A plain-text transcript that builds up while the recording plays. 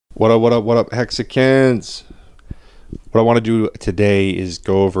What up, Hexicans? What I want to do today is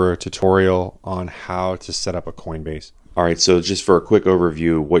go over a tutorial on how to set up a Coinbase. All right, so just for a quick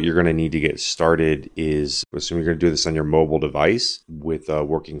overview, what you're going to need to get started is, assume you're going to do this on your mobile device with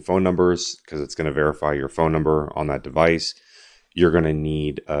working phone numbers, because it's going to verify your phone number on that device. You're going to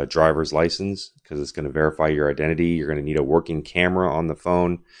need a driver's license because it's going to verify your identity. You're going to need a working camera on the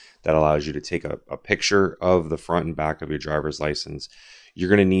phone that allows you to take a picture of the front and back of your driver's license. You're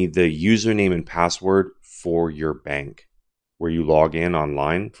going to need the username and password for your bank where you log in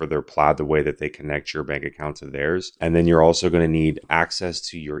online for their plaid, the way that they connect your bank account to theirs. And then you're also going to need access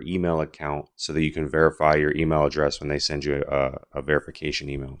to your email account so that you can verify your email address when they send you a verification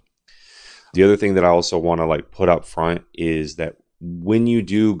email. The other thing that I also want to put up front is that when you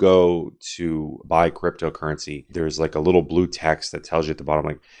do go to buy cryptocurrency, there's a little blue text that tells you at the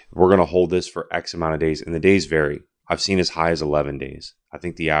bottom, we're going to hold this for X amount of days. And the days vary. I've seen as high as 11 days. I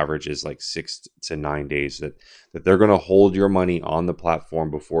think the average is 6 to 9 days that they're going to hold your money on the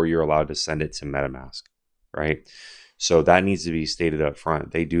platform before you're allowed to send it to MetaMask, right? So that needs to be stated up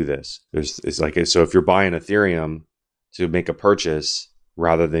front. They do this. So if you're buying Ethereum to make a purchase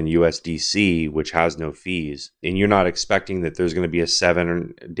rather than USDC, which has no fees, and you're not expecting that there's going to be a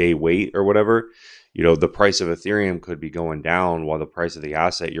 7-day wait or whatever, the price of Ethereum could be going down while the price of the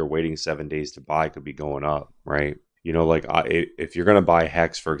asset you're waiting 7 days to buy could be going up, right? If you're going to buy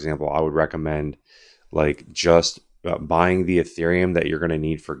Hex, for example, I would recommend just buying the Ethereum that you're going to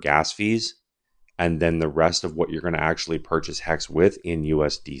need for gas fees, and then the rest of what you're going to actually purchase Hex with in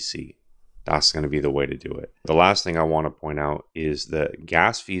USDC. That's going to be the way to do it. The last thing I want to point out is the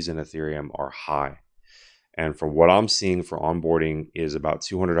gas fees in Ethereum are high. And from what I'm seeing for onboarding is about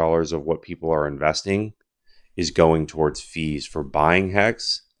 $200 of what people are investing is going towards fees for buying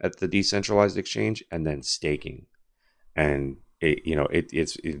Hex at the decentralized exchange and then staking. And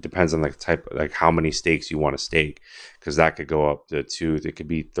it depends on the type, how many stakes you want to stake, because that could go up to it could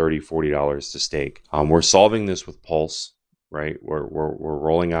be $30, $40 to stake. We're solving this with Pulse, right? We're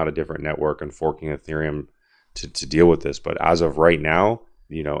rolling out a different network and forking Ethereum to deal with this. But as of right now,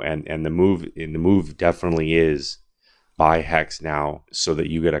 and the move definitely is buy Hex now so that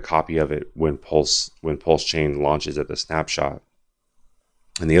you get a copy of it when Pulse Chain launches at the snapshot.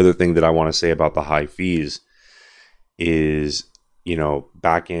 And the other thing that I want to say about the high fees is,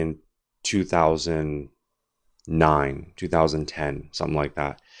 back in 2009, 2010, something like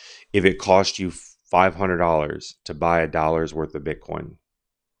that, if it cost you $500 to buy $1 worth of Bitcoin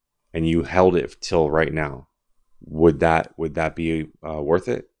and you held it till right now, would that be worth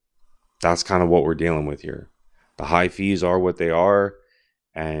it? That's kind of what we're dealing with here. The high fees are what they are,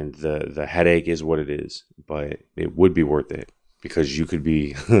 and the headache is what it is, but it would be worth it because you could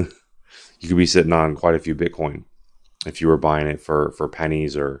be sitting on quite a few Bitcoin if you were buying it for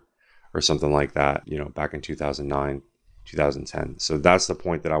pennies or something like that, back in 2009, 2010. So that's the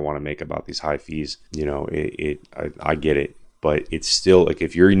point that I want to make about these high fees. I get it, but it's still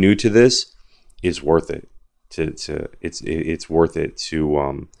if you're new to this, it's worth it. It's worth it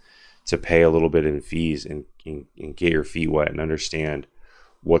to pay a little bit in fees and get your feet wet and understand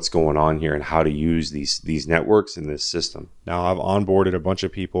what's going on here and how to use these networks in this system. Now, I've onboarded a bunch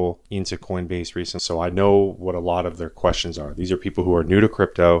of people into Coinbase recently, so I know what a lot of their questions are. These are people who are new to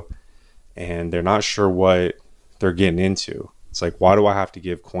crypto and they're not sure what they're getting into. It's why do I have to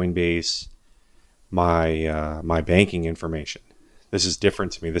give Coinbase my banking information? This is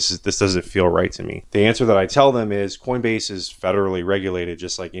different to me. This doesn't feel right to me. The answer that I tell them is Coinbase is federally regulated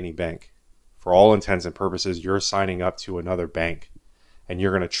just like any bank. For all intents and purposes, you're signing up to another bank and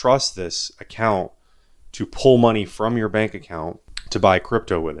you're going to trust this account to pull money from your bank account to buy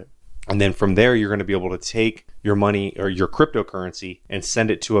crypto with it. And then from there, you're going to be able to take your money or your cryptocurrency and send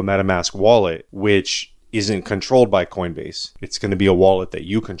it to a MetaMask wallet, which isn't controlled by Coinbase. It's going to be a wallet that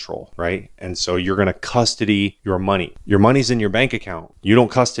you control, right? And so you're going to custody your money. Your money's in your bank account. You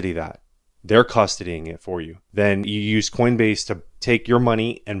don't custody that. They're custodying it for you. Then you use Coinbase to take your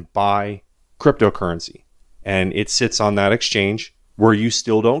money and buy cryptocurrency. And it sits on that exchange where you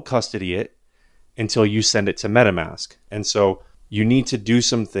still don't custody it until you send it to MetaMask. And so you need to do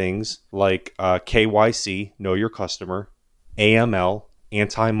some things like KYC, know your customer, AML,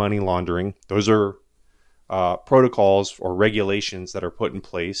 anti-money laundering. Those are protocols or regulations that are put in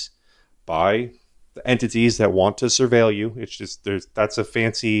place by the entities that want to surveil you. It's just that's a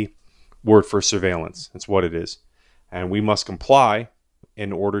fancy word for surveillance. It's what it is. And we must comply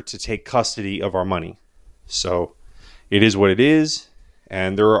in order to take custody of our money. So it is what it is.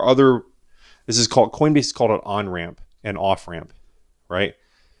 And there are Coinbase is called an on-ramp and off-ramp, right?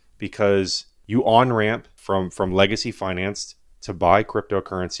 Because you on-ramp from legacy finance to buy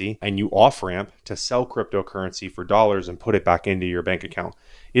cryptocurrency and you off ramp to sell cryptocurrency for dollars and put it back into your bank account.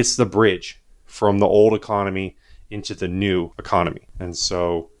 It's the bridge from the old economy into the new economy. And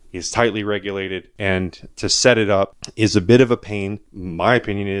so it's tightly regulated, and to set it up is a bit of a pain. My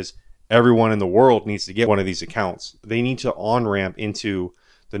opinion is everyone in the world needs to get one of these accounts. They need to on-ramp into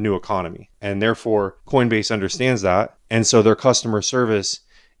the new economy. And therefore, Coinbase understands that. And so their customer service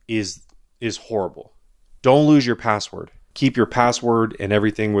is horrible. Don't lose your password. Keep your password and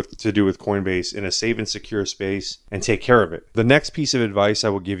everything to do with Coinbase in a safe and secure space and take care of it. The next piece of advice I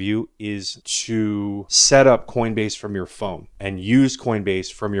will give you is to set up Coinbase from your phone and use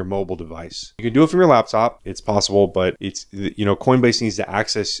Coinbase from your mobile device. You can do it from your laptop. It's possible, but Coinbase needs to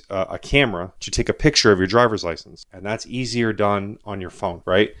access a camera to take a picture of your driver's license. And that's easier done on your phone,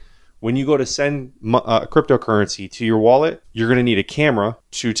 right? When you go to send cryptocurrency to your wallet, you're going to need a camera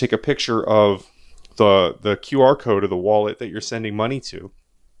to take a picture of the QR code of the wallet that you're sending money to.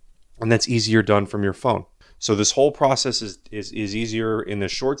 And that's easier done from your phone. So this whole process is easier in the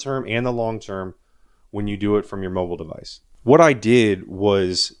short term and the long term when you do it from your mobile device. What I did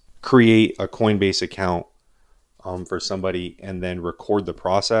was create a Coinbase account for somebody and then record the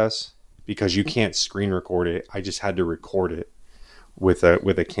process, because you can't screen record it. I just had to record it with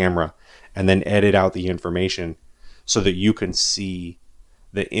a camera and then edit out the information so that you can see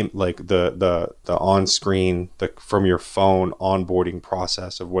the on screen, from your phone onboarding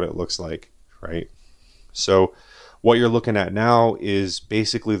process of what it looks like, right? So what you're looking at now is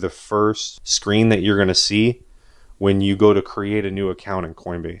basically the first screen that you're going to see when you go to create a new account in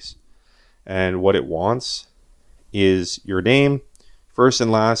Coinbase. And what it wants is your name, first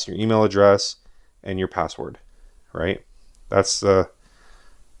and last, your email address, and your password, right? That's the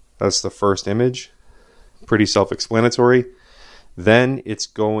first image. Pretty self-explanatory. Then it's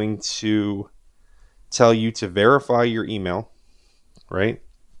going to tell you to verify your email, right?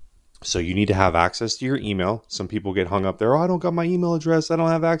 So you need to have access to your email. Some people get hung up there. Oh, I don't got my email address. I don't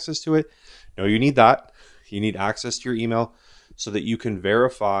have access to it. No, you need that. You need access to your email so that you can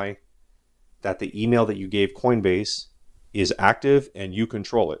verify that the email that you gave Coinbase is active and you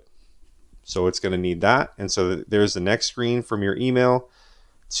control it. So it's going to need that. And so there's the next screen from your email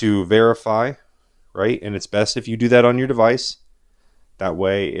to verify, right? And it's best if you do that on your device. That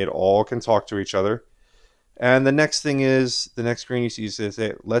way it all can talk to each other. And the next thing is, the next screen you see says,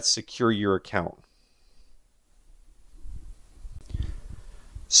 let's secure your account.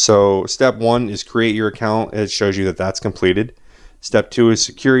 So step 1 is create your account. It shows you that that's completed. Step 2 is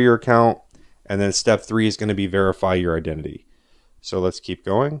secure your account. And then step 3 is going to be verify your identity. So let's keep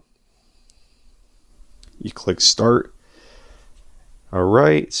going. You click start. All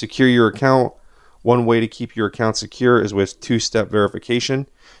right, secure your account. One way to keep your account secure is with 2-step verification.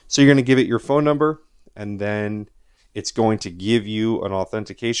 So you're going to give it your phone number, and then it's going to give you an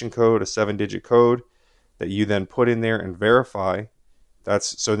authentication code, a 7-digit code that you then put in there and verify.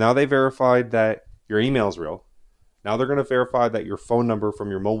 So now they verified that your email is real. Now they're going to verify that your phone number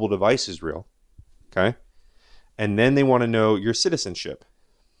from your mobile device is real. Okay? And then they want to know your citizenship.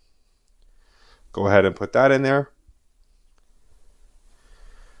 Go ahead and put that in there.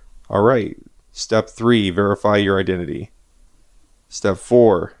 All right. Step 3, verify your identity. Step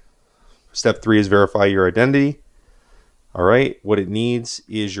 3 is verify your identity. All right. What it needs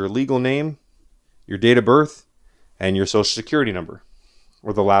is your legal name, your date of birth, and your social security number,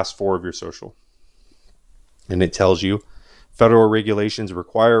 or the last 4 of your social. And it tells you federal regulations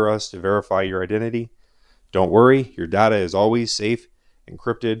require us to verify your identity. Don't worry, your data is always safe,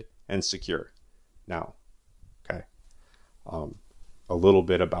 encrypted, and secure. Now, okay, a little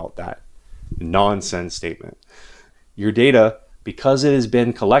bit about that nonsense statement. Your data, because it has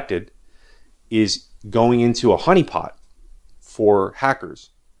been collected, is going into a honeypot for hackers,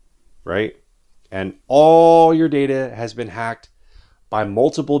 right? And all your data has been hacked by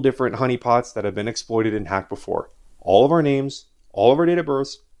multiple different honeypots that have been exploited and hacked before. All of our names, all of our date of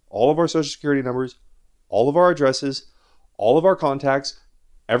births, all of our social security numbers, all of our addresses, all of our contacts,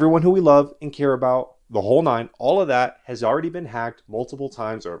 everyone who we love and care about, the whole 9, all of that has already been hacked multiple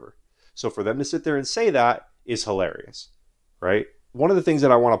times over. So for them to sit there and say that is hilarious, right? One of the things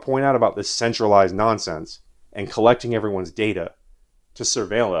that I want to point out about this centralized nonsense and collecting everyone's data to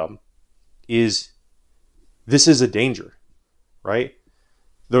surveil them is this is a danger, right?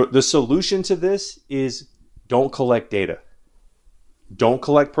 The solution to this is don't collect data. Don't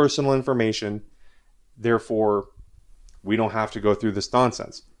collect personal information. Therefore, we don't have to go through this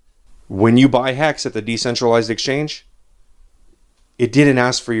nonsense. When you buy Hex at the decentralized exchange, it didn't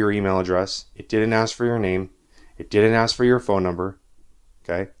ask for your email address. It didn't ask for your name. It didn't ask for your phone number.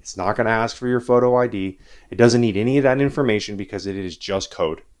 Okay, it's not going to ask for your photo ID. It doesn't need any of that information because it is just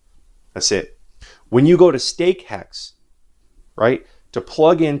code. That's it. When you go to stake Hex, right, to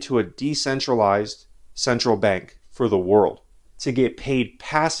plug into a decentralized central bank for the world to get paid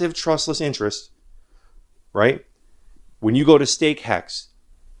passive trustless interest, right? When you go to stake Hex,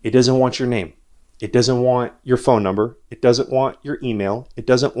 it doesn't want your name. It doesn't want your phone number. It doesn't want your email. It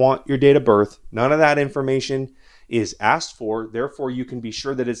doesn't want your date of birth. None of that information is asked for. Therefore, you can be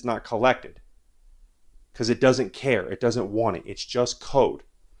sure that it's not collected because it doesn't care. It doesn't want it. It's just code.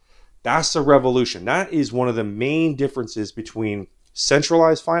 That's the revolution. That is one of the main differences between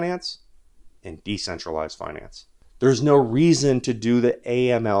centralized finance and decentralized finance. There's no reason to do the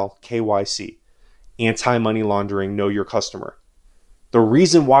AML KYC, anti-money laundering, know your customer. The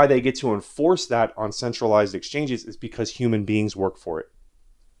reason why they get to enforce that on centralized exchanges is because human beings work for it.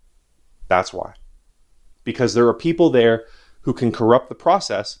 That's why. Because there are people there who can corrupt the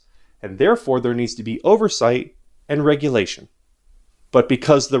process, and therefore there needs to be oversight and regulation. But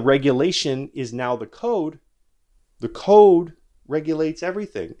because the regulation is now the code regulates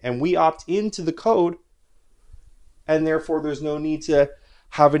everything, and we opt into the code, and therefore there's no need to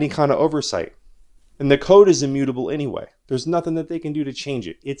have any kind of oversight. And the code is immutable anyway. There's nothing that they can do to change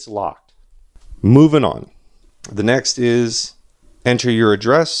it. It's locked. Moving on. The next is enter your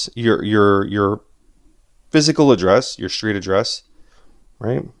address, your physical address, your street address,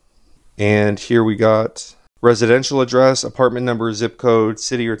 right? And here we got residential address, apartment number, zip code,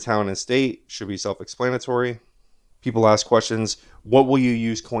 city or town and state. Should be self-explanatory. People ask questions, what will you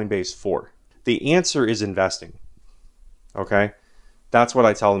use Coinbase for? The answer is investing. Okay? That's what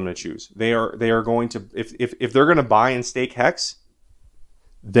I tell them to choose. They are going to, if they're going to buy and stake Hex,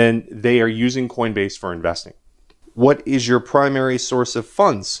 then they are using Coinbase for investing. What is your primary source of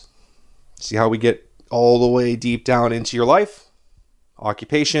funds? See how we get all the way deep down into your life?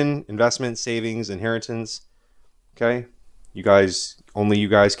 Occupation, investment, savings, inheritance. Okay? Only you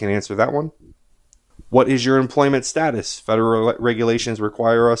guys can answer that one. What is your employment status? Federal regulations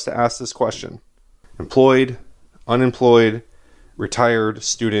require us to ask this question. Employed, unemployed, retired,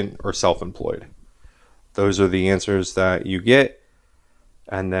 student, or self-employed. Those are the answers that you get.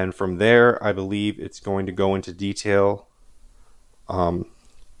 And then from there, I believe it's going to go into detail.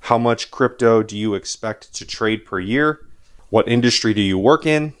 How much crypto do you expect to trade per year? What industry do you work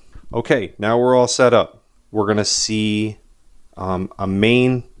in? Okay, now we're all set up. We're going to see a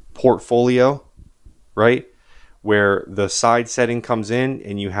main portfolio, right? Where the side setting comes in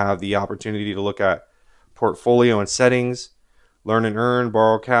and you have the opportunity to look at portfolio and settings, learn and earn,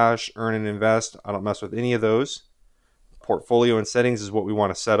 borrow cash, earn and invest. I don't mess with any of those. Portfolio and settings is what we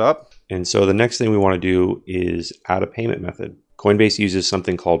want to set up. And so the next thing we want to do is add a payment method. Coinbase uses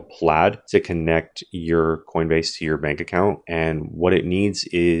something called Plaid to connect your Coinbase to your bank account. And what it needs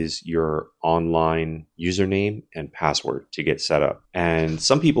is your online username and password to get set up. And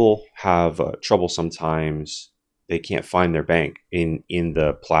some people have trouble sometimes. They can't find their bank in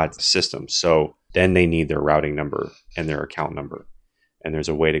the Plaid system. So then they need their routing number and their account number. And there's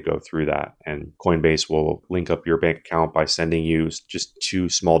a way to go through that. And Coinbase will link up your bank account by sending you just 2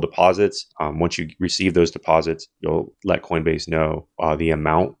 small deposits. Once you receive those deposits, you'll let Coinbase know the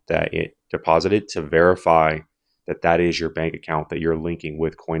amount that it deposited to verify that that is your bank account that you're linking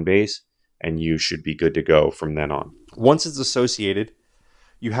with Coinbase. And you should be good to go from then on. Once it's associated,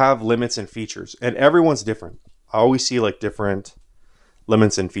 you have limits and features. And everyone's different. I always see like different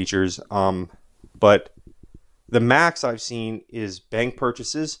limits and features. But the max I've seen is bank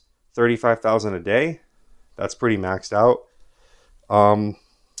purchases, 35,000 a day. That's pretty maxed out.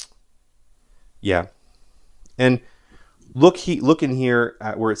 Yeah. And look in here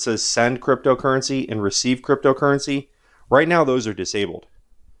at where it says send cryptocurrency and receive cryptocurrency. Right now, those are disabled.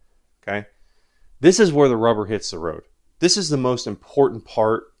 Okay. This is where the rubber hits the road. This is the most important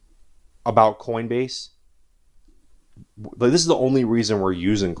part about Coinbase. This is the only reason we're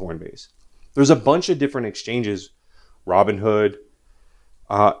using Coinbase. There's a bunch of different exchanges, Robinhood,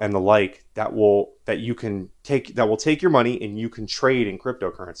 and the like, that will take your money and you can trade in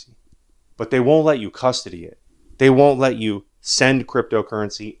cryptocurrency. But they won't let you custody it. They won't let you send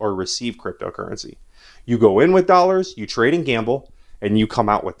cryptocurrency or receive cryptocurrency. You go in with dollars, you trade and gamble, and you come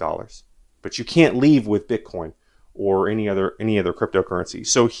out with dollars. But you can't leave with Bitcoin or any other cryptocurrency.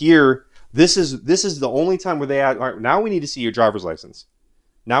 So here, this is the only time where they add, all right, now we need to see your driver's license.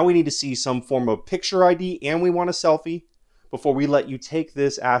 Now we need to see some form of picture ID, and we want a selfie before we let you take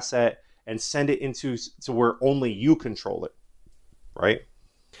this asset and send it into where only you control it, right?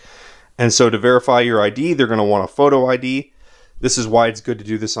 And so to verify your ID, they're going to want a photo ID. This is why it's good to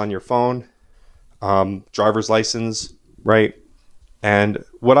do this on your phone. Driver's license, right? And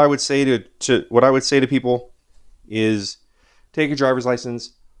what I would say to people is take a driver's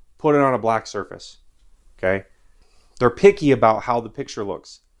license, put it on a black surface. Okay? They're picky about how the picture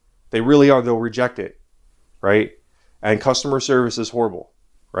looks. They really are. They'll reject it, right? And customer service is horrible,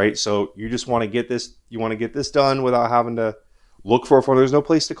 right? So you just want to get this. You want to get this done without having to look for a phone. There's no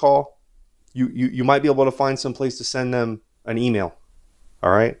place to call. You might be able to find some place to send them an email.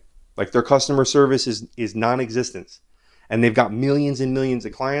 All right, like their customer service is non-existent, and they've got millions and millions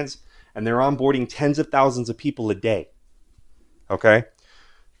of clients, and they're onboarding tens of thousands of people a day. Okay,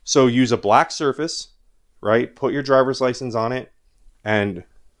 so use a black surface, right? Put your driver's license on it, and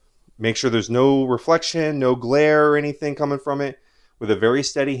make sure there's no reflection, no glare or anything coming from it. With a very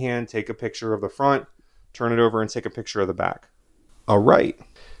steady hand, take a picture of the front, turn it over, and take a picture of the back. All right.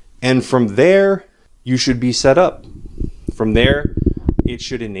 And from there, you should be set up. From there, it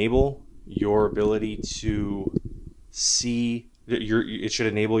should enable your ability to see, it should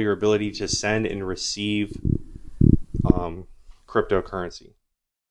enable your ability to send and receive cryptocurrency.